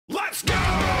Let's go!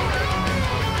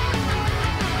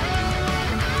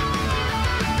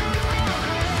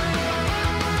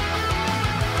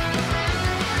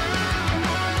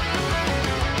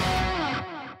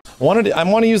 I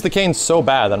want to use the cane so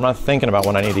bad that I'm not thinking about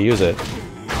when I need to use it.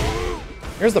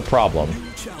 Here's the problem.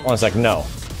 One sec, no.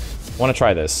 I want to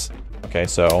try this. Okay,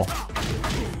 so...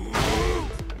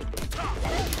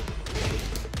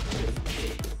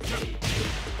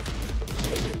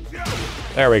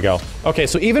 There we go. Okay,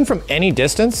 so even from any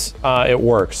distance, it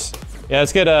works. Yeah,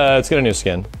 let's get a new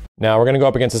skin. Now we're gonna go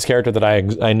up against this character that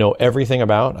I know everything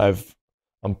about.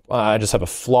 I just have a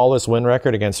flawless win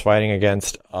record against fighting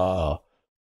against I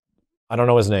don't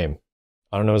know his name.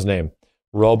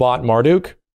 Robot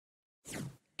Marduk?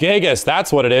 Gigas,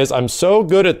 that's what it is. I'm so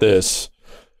good at this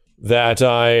that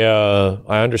I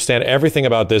understand everything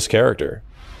about this character.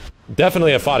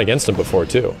 Definitely have fought against him before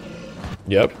too.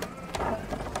 Yep.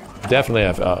 Definitely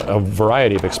have a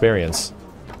variety of experience.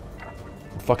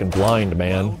 I'm fucking blind,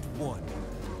 man. Oh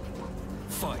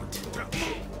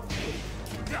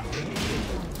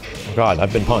god,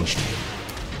 I've been punched.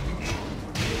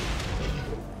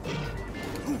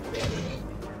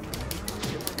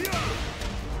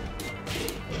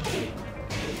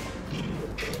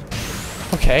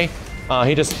 Okay,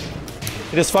 he just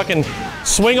fucking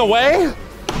swing away?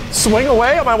 Swing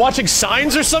away? Am I watching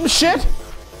Signs or some shit?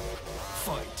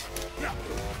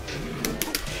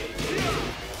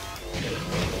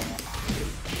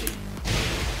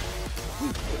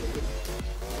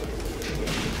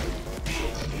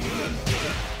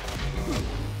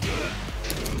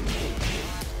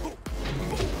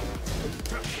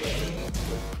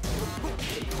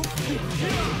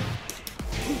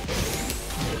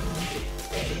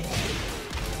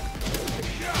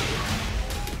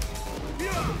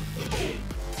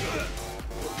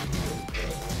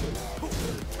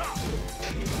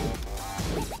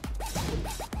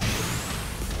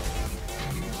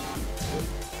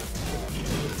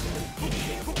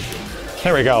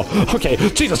 There we go. Okay,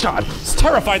 Jesus God, it's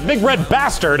terrified big red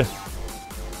bastard.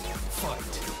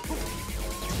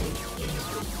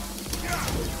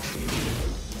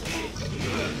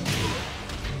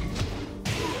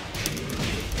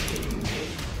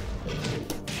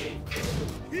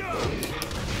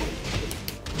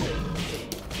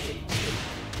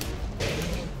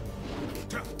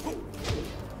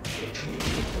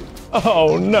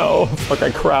 Oh no, fuck, I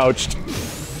crouched.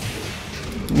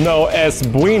 No es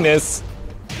buenas.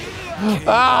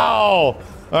 Ow!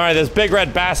 Alright, this big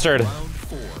red bastard.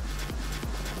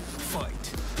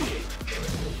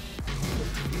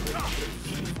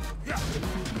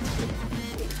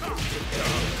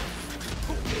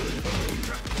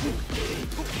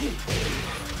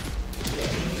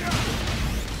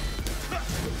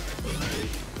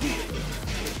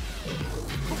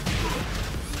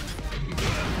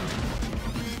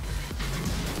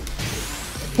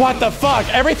 What the fuck?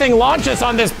 Everything launches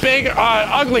on this big,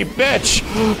 ugly bitch.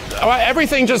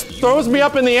 Everything just throws me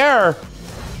up in the air.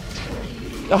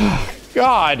 Oh,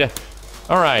 God.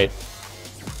 Alright.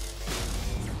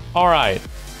 Alright.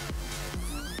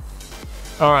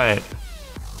 Alright.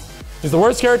 He's the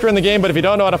worst character in the game, but if you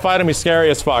don't know how to fight him, he's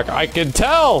scary as fuck. I can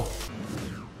tell!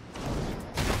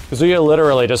 Kazuya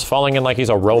literally just falling in like he's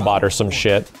a robot or some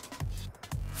shit.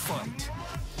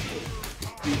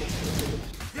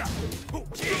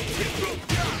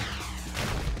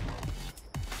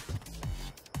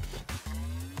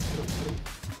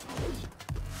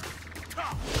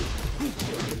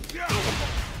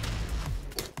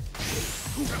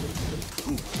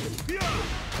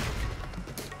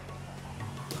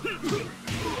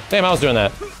 Damn, I was doing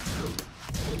that.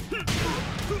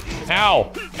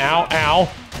 Ow! Ow, ow.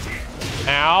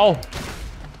 Ow!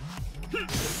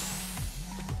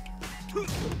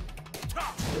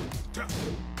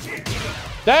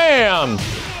 Damn!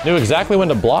 Knew exactly when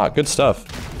to block. Good stuff.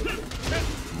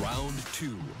 Round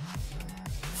 2.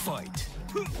 Fight.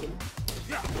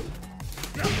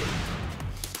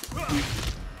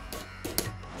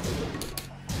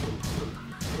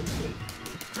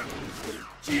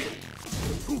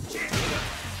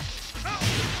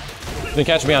 Been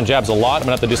catching me on jabs a lot. I'm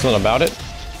gonna have to do something about it.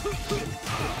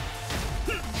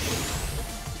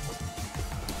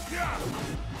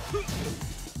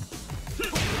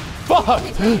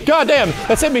 Fuck! God damn!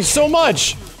 That's hit me so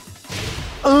much!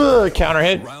 Ugh, counter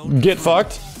hit. Get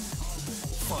fucked.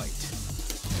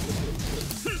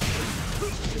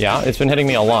 Yeah, it's been hitting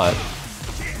me a lot. I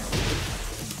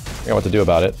forgot what to do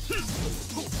about it.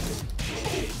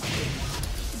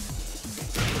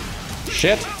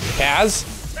 Shit. Kaz.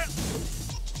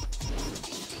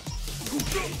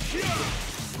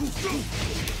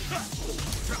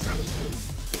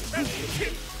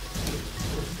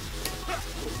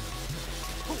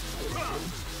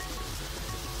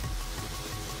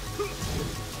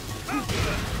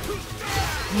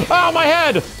 Oh, my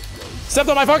head! Stepped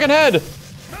on my fucking head!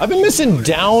 I've been missing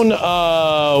down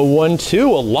 1-2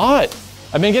 a lot.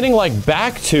 I've been getting like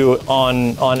back to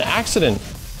on accident.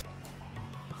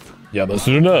 Yeah, that's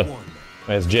enough.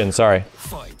 It's Jin, sorry.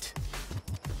 Fight.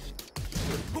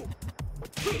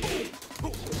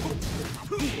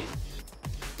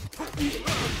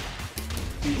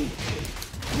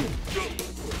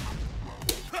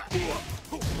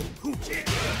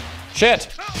 Shit!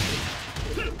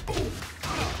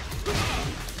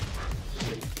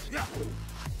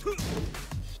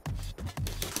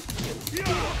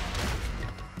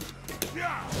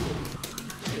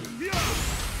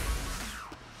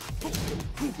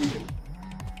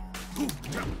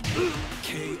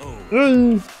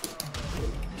 KO.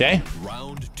 Okay.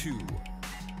 Round 2.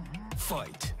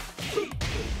 Fight.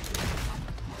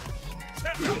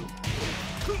 I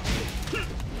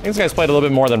think this guy's played a little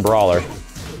bit more than Brawler.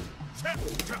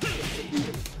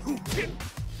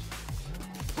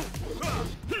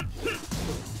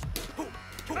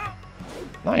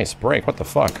 Nice break, what the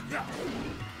fuck?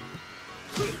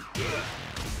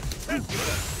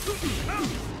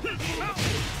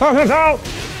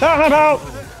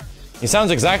 He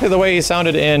sounds exactly the way he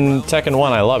sounded in Tekken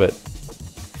 1, I love it.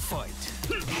 Fight.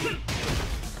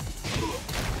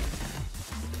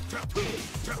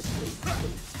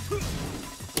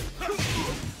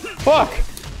 Fuck!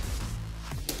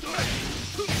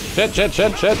 Shit, shit,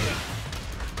 shit, shit.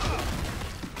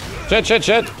 Shit, shit,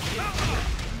 shit.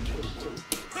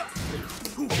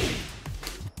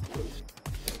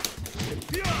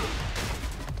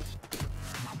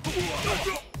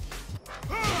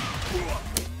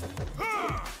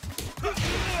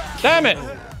 Damn it!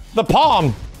 The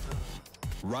palm!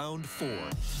 Round 4.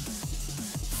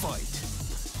 Fight.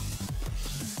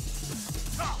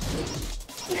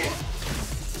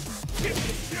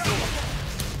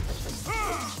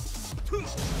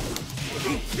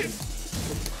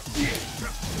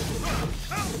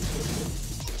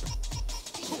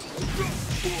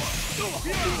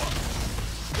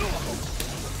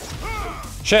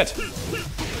 Shit!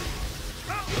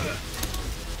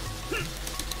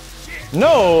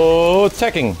 No,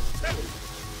 Tekken.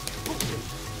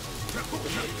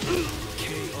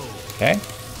 Okay.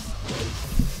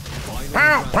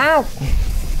 Pow, pow.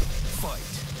 Fight.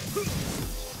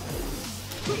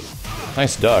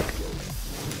 Nice duck.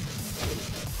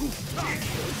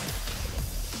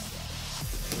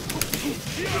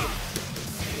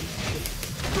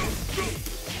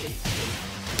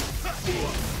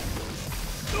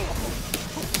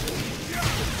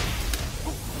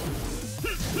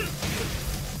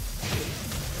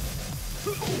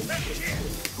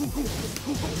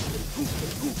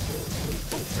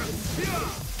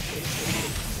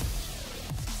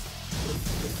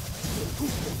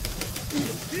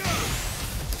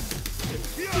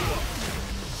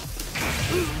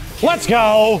 Let's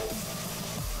go!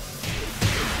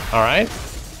 Alright.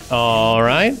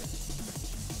 Alright.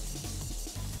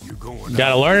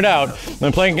 Gotta learn it out.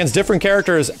 I'm playing against different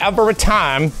characters every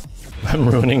time. I'm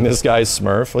ruining this guy's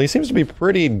Smurf. Well, he seems to be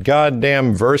pretty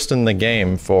goddamn versed in the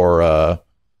game for,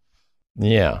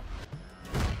 yeah.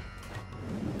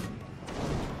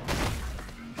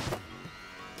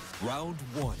 Round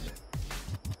 1.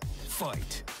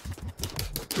 Fight.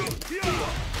 KO.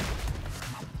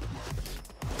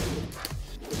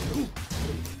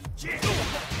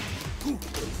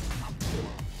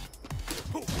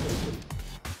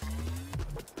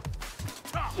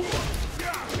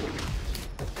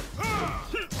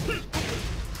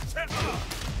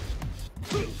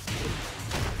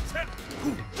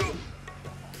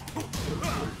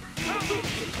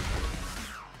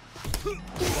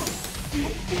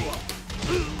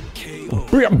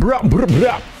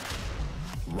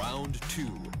 Round 2.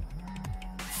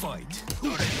 Fight.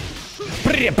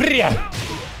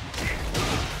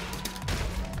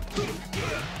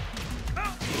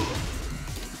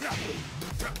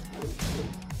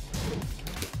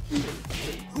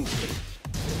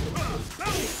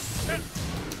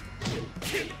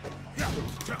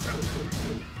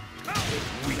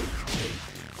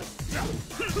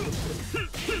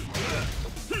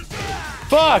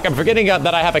 Fuck, I'm forgetting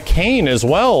that I have a cane as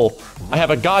well. I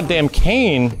have a goddamn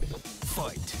cane.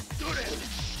 Fight.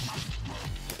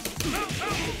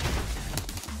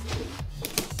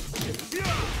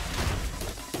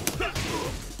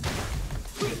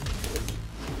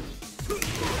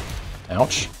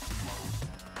 Ouch.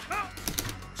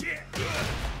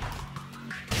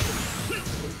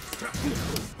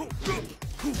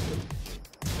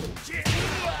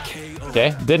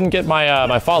 Okay, didn't get my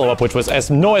my follow-up, which was es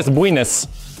no es buenas.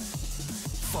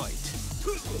 Fight.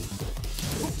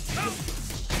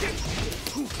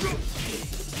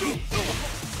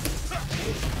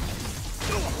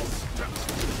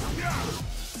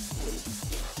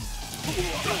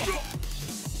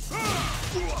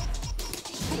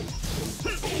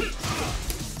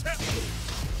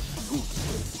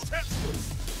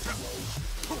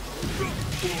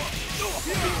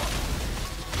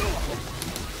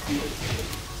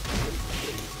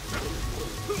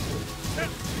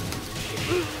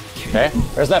 Okay,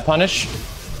 there's that punish.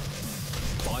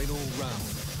 Final round.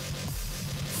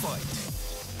 Fight.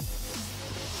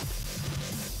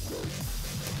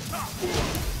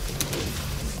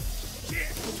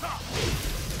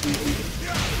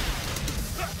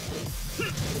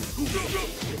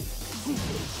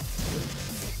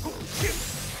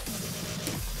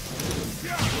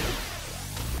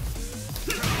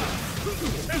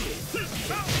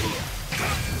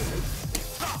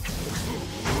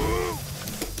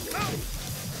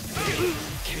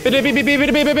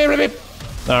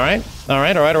 All right.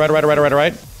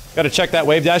 Gotta check that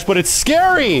wave dash, but it's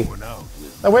scary.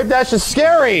 That wave dash is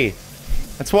scary.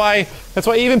 That's why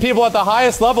even people at the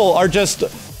highest level are just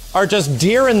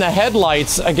deer in the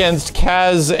headlights against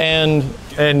Kaz and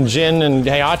Jin and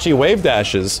Heihachi wave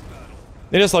dashes.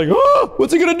 They're just like, oh,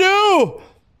 what's he gonna do?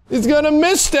 He's gonna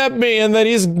misstep me and then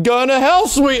he's gonna hell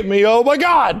sweep me. Oh my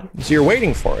god! So you're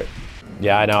waiting for it.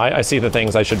 Yeah, I know. I see the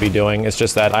things I should be doing. It's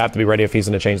just that I have to be ready if he's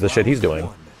gonna change the shit he's doing.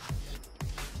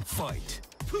 Fight.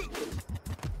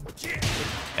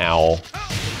 Ow.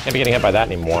 Can't be getting hit by that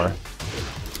anymore.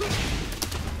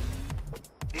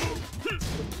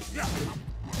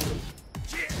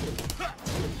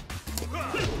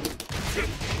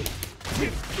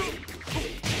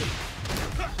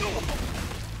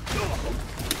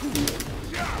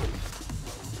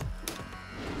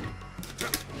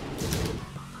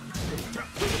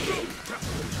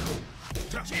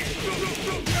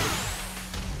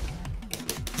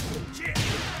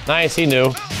 Nice, he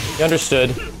knew. He understood.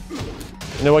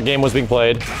 He knew what game was being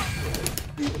played.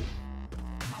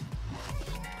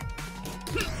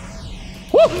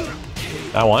 Woo!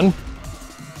 That one.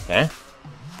 Okay.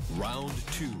 Round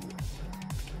 2.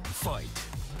 Fight.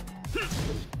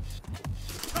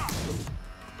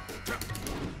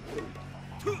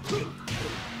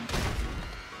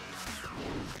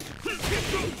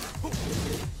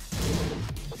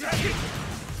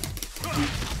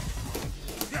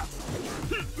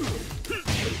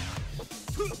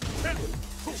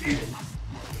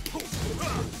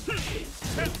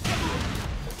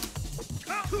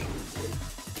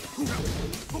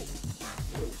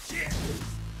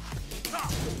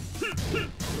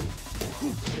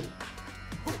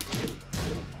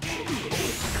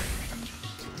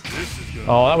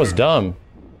 Oh, that was dumb.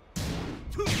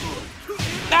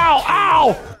 Ow!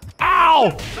 Ow! Ow!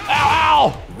 Ow!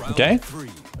 Ow! Okay.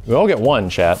 We all get one,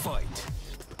 chat. Fight.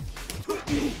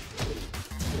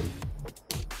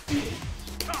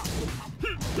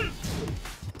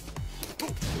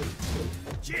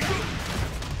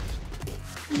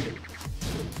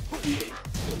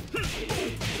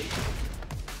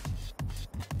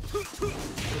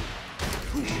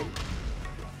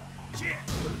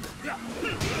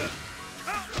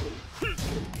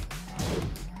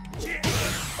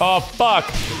 Oh, fuck.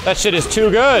 That shit is too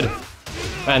good.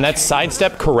 Man, that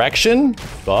sidestep correction?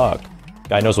 Fuck.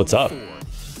 Guy knows what's up.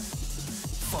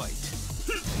 Fight.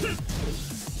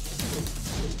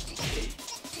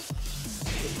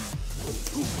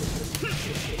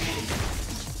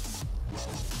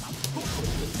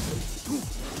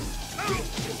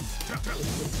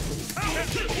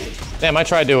 Damn, I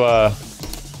tried to,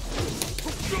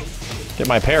 get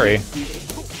my parry.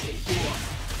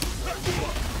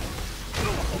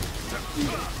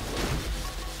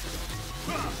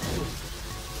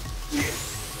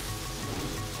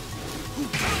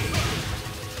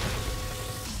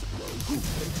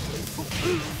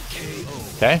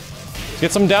 Okay, let's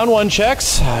get some down one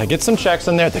checks. Get some checks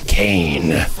in there. The cane.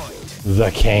 The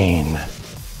cane.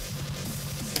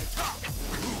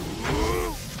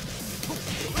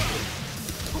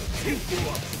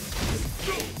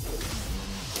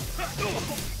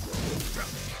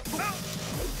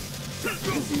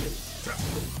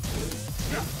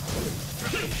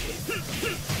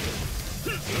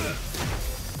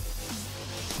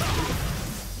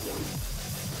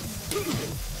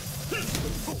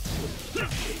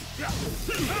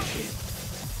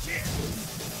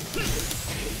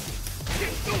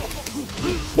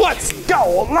 Let's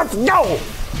go! Let's go!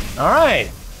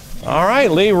 All right,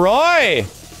 Leroy.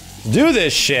 Do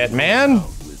this shit, man.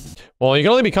 Well, you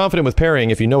can only be confident with parrying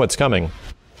if you know what's coming. And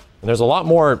there's a lot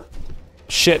more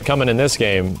shit coming in this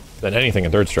game than anything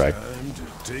in Third Strike. Time to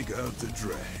take out the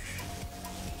trash.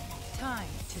 Time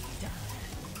to die.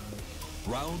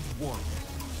 Round 1.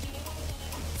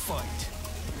 Fight.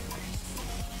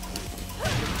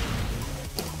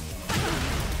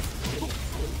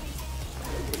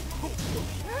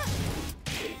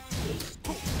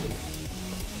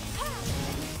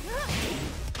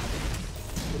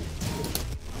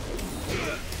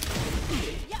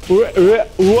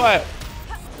 What?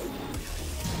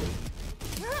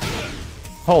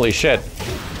 Holy shit.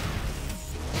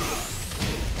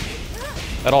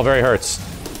 That all very hurts.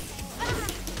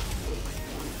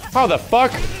 How the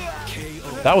fuck?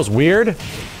 That was weird.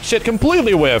 Shit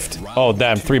completely whiffed. Oh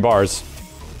damn, 3 bars.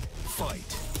 Fight.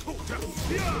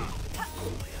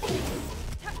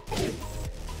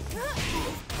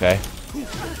 Okay.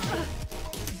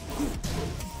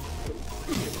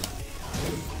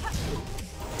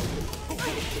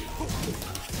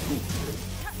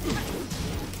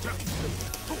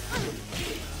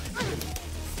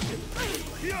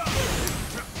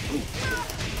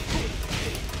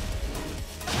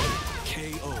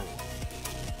 KO.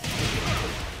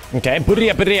 Okay, put it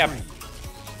up, put it up.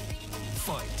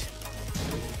 Fight.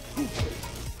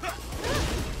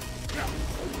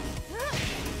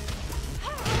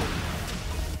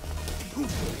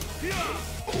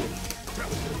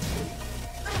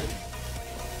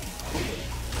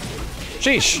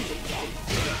 Sheesh.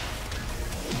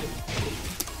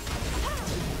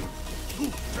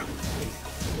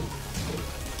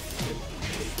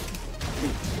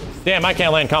 Damn, I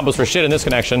can't land combos for shit in this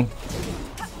connection.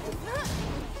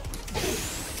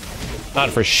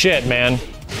 Not for shit, man.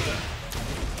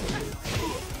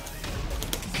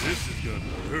 This is gonna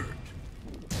hurt.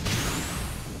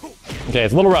 Okay,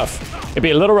 it's a little rough. It'd be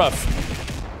a little rough.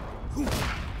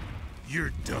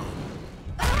 You're done.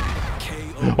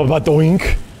 KO. What about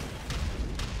doink?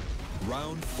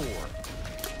 Round 4.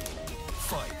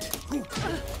 Fight.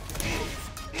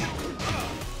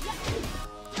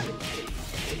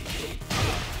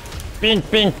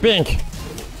 Bink, bink, bink.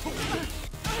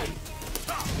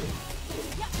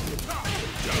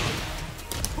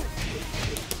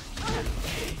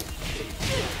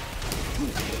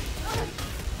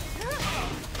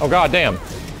 Oh god damn.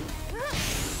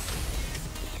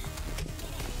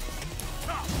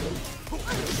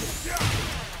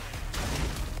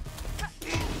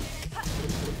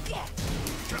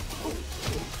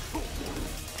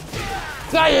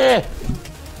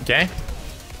 Okay.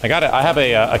 I got it. I have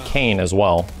a cane as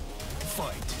well.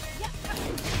 Fight.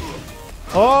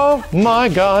 Oh my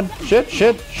god. Shit,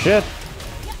 shit, shit.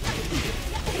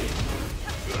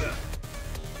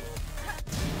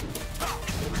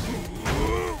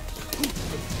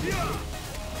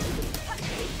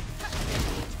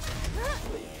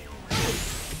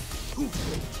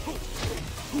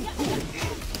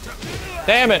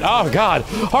 Damn it. Oh god.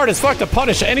 Hard as fuck to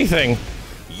punish anything.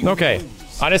 Okay.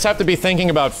 I just have to be thinking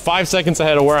about 5 seconds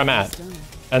ahead of where I'm at.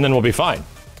 And then we'll be fine.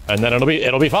 And then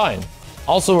it'll be fine.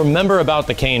 Also remember about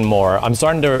the cane more. I'm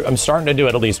starting to do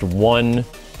it at least one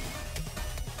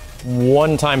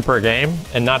time per game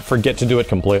and not forget to do it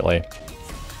completely.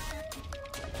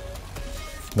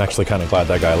 I'm actually kind of glad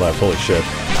that guy left. Holy shit.